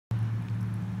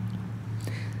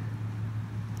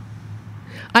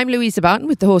I'm Louisa Barton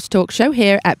with the Horse Talk Show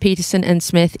here at Peterson and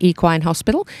Smith Equine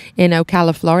Hospital in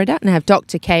Ocala, Florida, and I have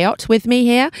Dr. Cayot with me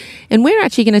here, and we're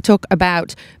actually going to talk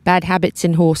about bad habits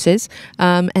in horses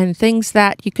and things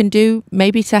that you can do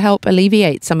maybe to help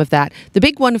alleviate some of that. The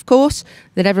big one, of course,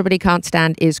 that everybody can't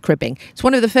stand is cribbing. It's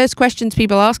one of the first questions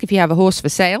people ask if you have a horse for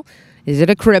sale. Is it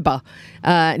a cribber?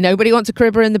 Nobody wants a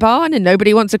cribber in the barn and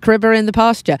nobody wants a cribber in the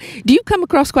pasture. Do you come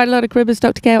across quite a lot of cribbers,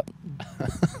 Dr. Cayot?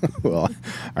 Well,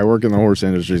 I work in the horse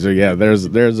industry, so yeah,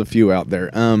 there's a few out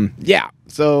there. Yeah,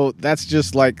 so that's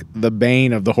just like the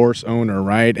bane of the horse owner,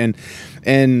 right? And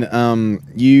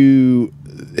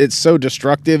it's so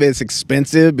destructive. It's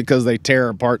expensive because they tear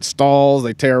apart stalls,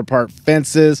 they tear apart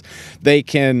fences. They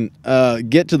can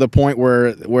get to the point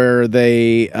where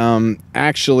they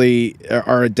actually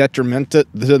are a detriment to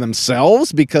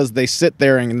themselves because they sit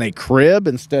there and they crib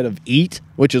instead of eat,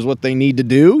 which is what they need to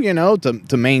do, you know,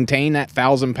 to maintain that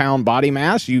 1,000-pound body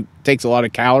mass. It takes a lot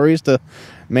of calories to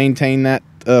maintain that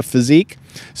physique.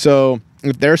 So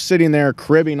if they're sitting there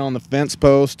cribbing on the fence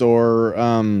post or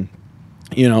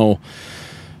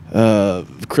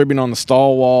cribbing on the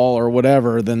stall wall or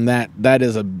whatever, then that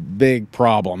is a big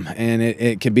problem, and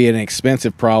it can be an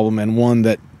expensive problem and one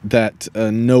that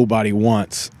nobody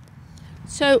wants.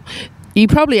 So you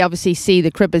probably obviously see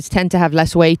the cribbers tend to have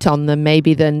less weight on them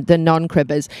maybe than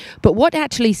non-cribbers, but what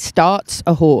actually starts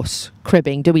a horse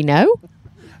cribbing? Do we know?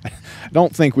 I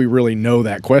don't think we really know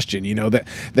that question. You know, that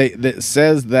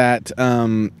says that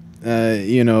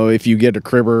if you get a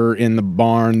cribber in the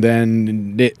barn,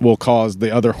 then it will cause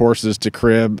the other horses to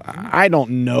crib. I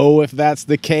don't know if that's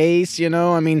the case, you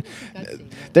know. I mean,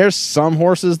 there's some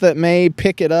horses that may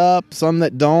pick it up, some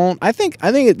that don't. I think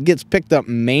it gets picked up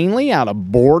mainly out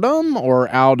of boredom or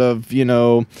out of,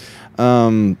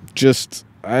 just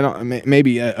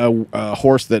maybe a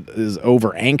horse that is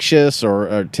over anxious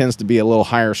or tends to be a little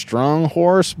higher strung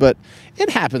horse, but it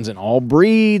happens in all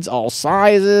breeds, all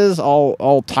sizes,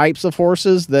 all types of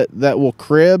horses that will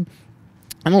crib.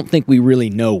 I don't think we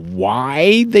really know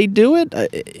why they do it.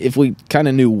 If we kind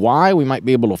of knew why, we might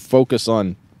be able to focus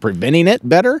on preventing it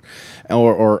better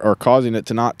or causing it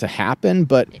to not to happen.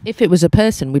 But if it was a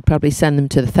person, we'd probably send them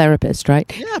to the therapist, right?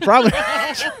 Yeah, probably.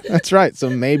 That's right. So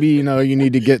maybe you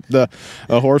need to get a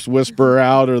horse whisperer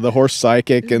out or the horse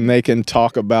psychic, and they can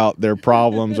talk about their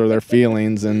problems or their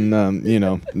feelings, and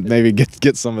maybe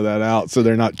get some of that out so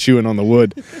they're not chewing on the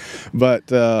wood.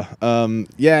 But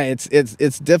yeah,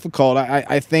 it's difficult.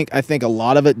 I think a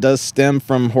lot of it does stem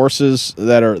from horses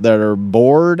that are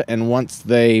bored, and once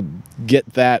they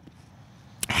get that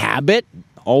habit,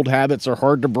 old habits are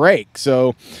hard to break.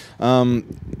 So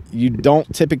you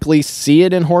don't typically see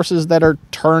it in horses that are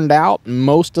turned out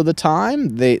most of the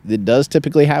time. It does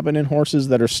typically happen in horses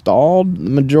that are stalled the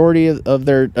majority of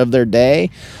their day.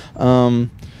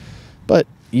 But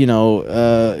it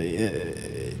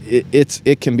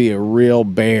can be a real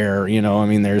bear. I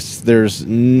mean, there's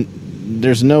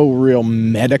no real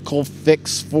medical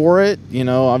fix for it.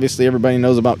 Obviously everybody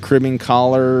knows about cribbing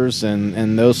collars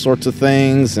and those sorts of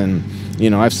things. And,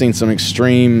 I've seen some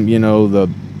extreme, the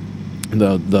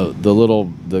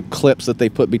clips that they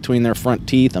put between their front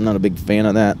teeth. I'm not a big fan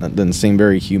of that. That doesn't seem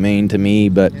very humane to me,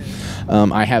 but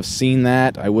I have seen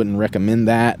that. I wouldn't recommend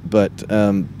that, but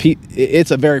it's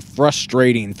a very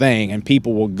frustrating thing, and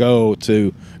people will go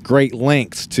to great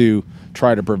lengths to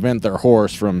try to prevent their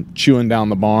horse from chewing down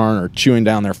the barn or chewing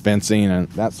down their fencing and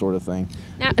that sort of thing.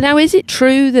 Now, is it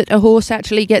true that a horse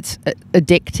actually gets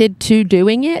addicted to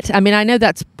doing it? I mean, I know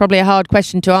that's probably a hard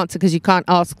question to answer because you can't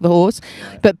ask the horse,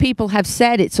 but people have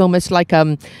said it's almost like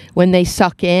when they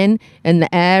suck in and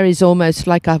the air is almost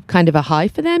like a kind of a high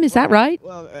for them. Is that right?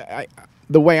 Well,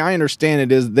 the way I understand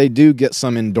it is they do get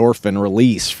some endorphin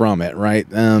release from it, right?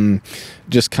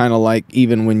 Just kind of like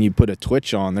even when you put a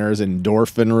twitch on, there's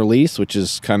endorphin release, which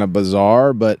is kind of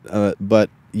bizarre, but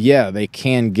yeah, they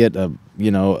can get a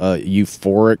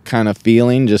euphoric kind of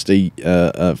feeling just from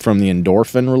the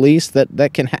endorphin release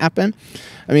that can happen.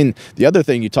 I mean, the other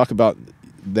thing you talk about,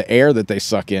 the air that they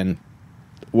suck in,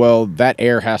 well, that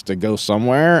air has to go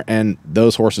somewhere, and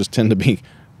those horses tend to be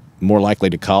more likely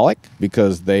to colic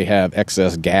because they have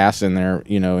excess gas in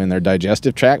their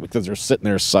digestive tract because they're sitting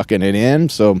there sucking it in.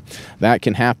 So that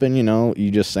can happen.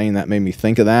 You just saying that made me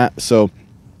think of that. So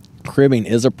cribbing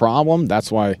is a problem.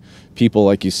 That's why people,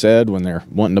 like you said, when they're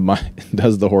wanting to buy,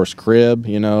 does the horse crib,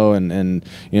 and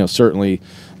certainly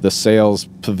the sales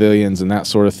pavilions and that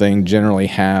sort of thing generally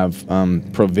have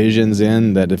provisions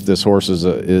in that if this horse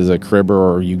is a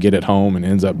cribber, or you get it home and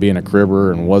ends up being a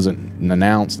cribber and wasn't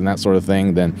announced and that sort of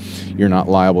thing, then you're not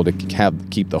liable to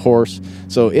keep the horse.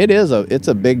 So it's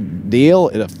a big deal.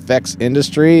 It affects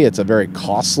industry. It's a very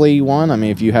costly one. I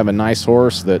mean, if you have a nice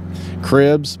horse that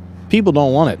cribs, people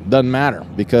don't want it. Doesn't matter,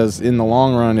 because in the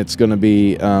long run, it's going to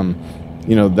be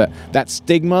that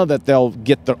stigma that they'll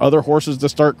get the other horses to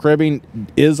start cribbing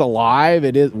is alive.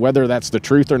 It is, whether that's the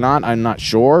truth or not, I'm not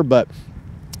sure, but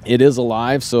it is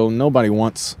alive. So nobody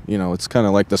wants, it's kind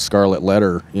of like the scarlet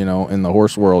letter, in the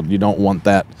horse world. You don't want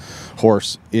that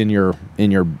horse in your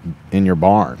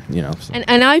barn, so.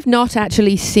 And I've not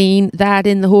actually seen that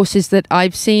in the horses that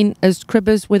I've seen as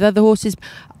cribbers with other horses.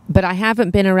 But I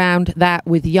haven't been around that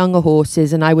with younger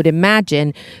horses, and I would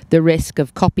imagine the risk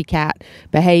of copycat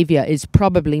behavior is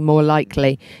probably more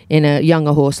likely in a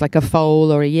younger horse, like a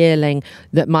foal or a yearling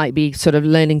that might be sort of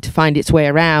learning to find its way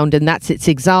around, and that's its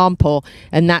example.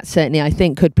 And that certainly, I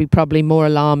think, could be probably more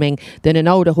alarming than an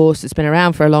older horse that's been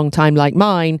around for a long time, like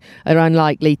mine, are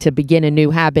unlikely to begin a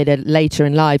new habit later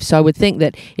in life. So I would think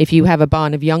that if you have a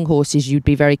barn of young horses, you'd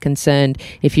be very concerned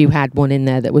if you had one in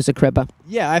there that was a cribber.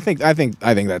 Yeah, I think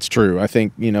that's true. I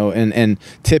think, and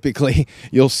typically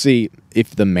you'll see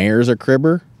if the mare's a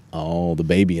cribber, the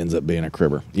baby ends up being a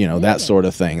cribber, that sort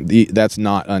of thing. That's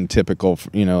not untypical,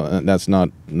 that's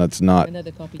not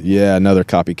another copycat. Yeah, another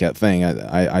copycat thing.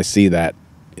 I see that,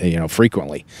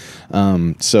 frequently.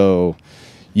 So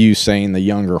you saying the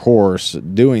younger horse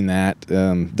doing that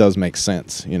does make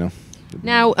sense,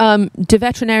 Now, do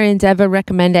veterinarians ever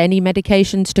recommend any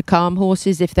medications to calm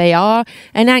horses if they are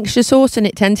an anxious horse and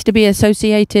it tends to be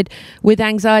associated with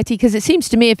anxiety? Because it seems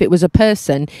to me if it was a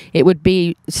person, it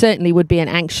certainly would be an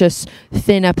anxious,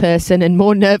 thinner person and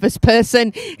more nervous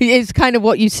person. It's kind of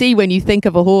what you see when you think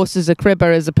of a horse as a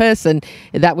cribber as a person.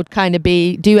 That would kind of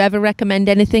be, do you ever recommend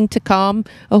anything to calm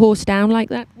a horse down like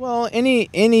that? Well,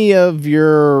 any of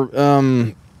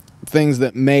your things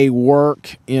that may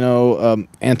work,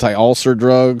 anti-ulcer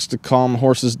drugs to calm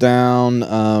horses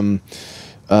down,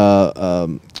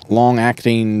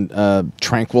 long-acting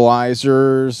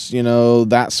tranquilizers,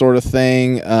 that sort of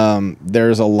thing.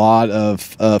 There's a lot of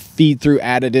feed-through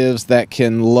additives that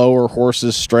can lower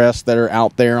horses' stress that are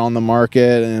out there on the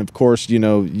market. And of course,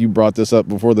 you brought this up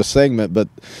before the segment, but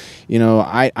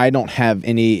I don't have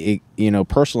any,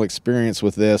 personal experience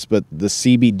with this, but the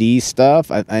CBD stuff,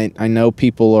 I know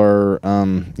people are,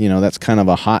 that's kind of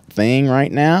a hot thing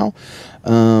right now.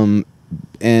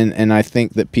 And I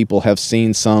think that people have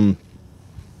seen some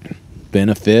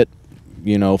benefit,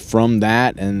 from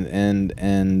that,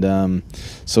 and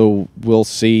so we'll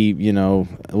see,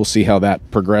 we'll see how that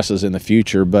progresses in the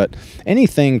future. But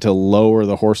anything to lower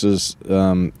the horse's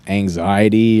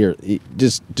anxiety, or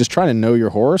just try to know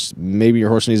your horse. Maybe your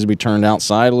horse needs to be turned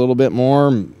outside a little bit more.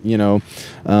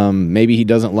 Maybe he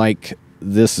doesn't like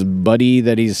this buddy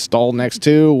that he's stalled next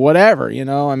to, whatever,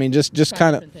 I mean, just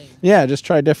kind of, just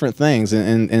try different things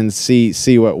and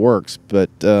see what works.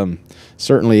 But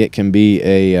certainly it can be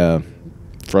a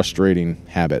frustrating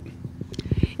habit.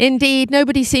 Indeed,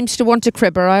 nobody seems to want a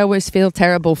cribber. I always feel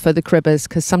terrible for the cribbers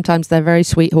because sometimes they're very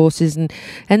sweet horses and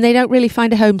they don't really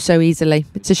find a home so easily.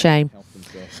 It's a shame.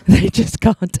 They just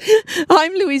can't.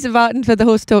 I'm Louisa Vartan for the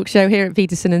Horse Talk Show here at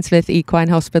Peterson and Smith Equine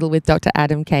Hospital with Dr.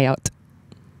 Adam Cayot.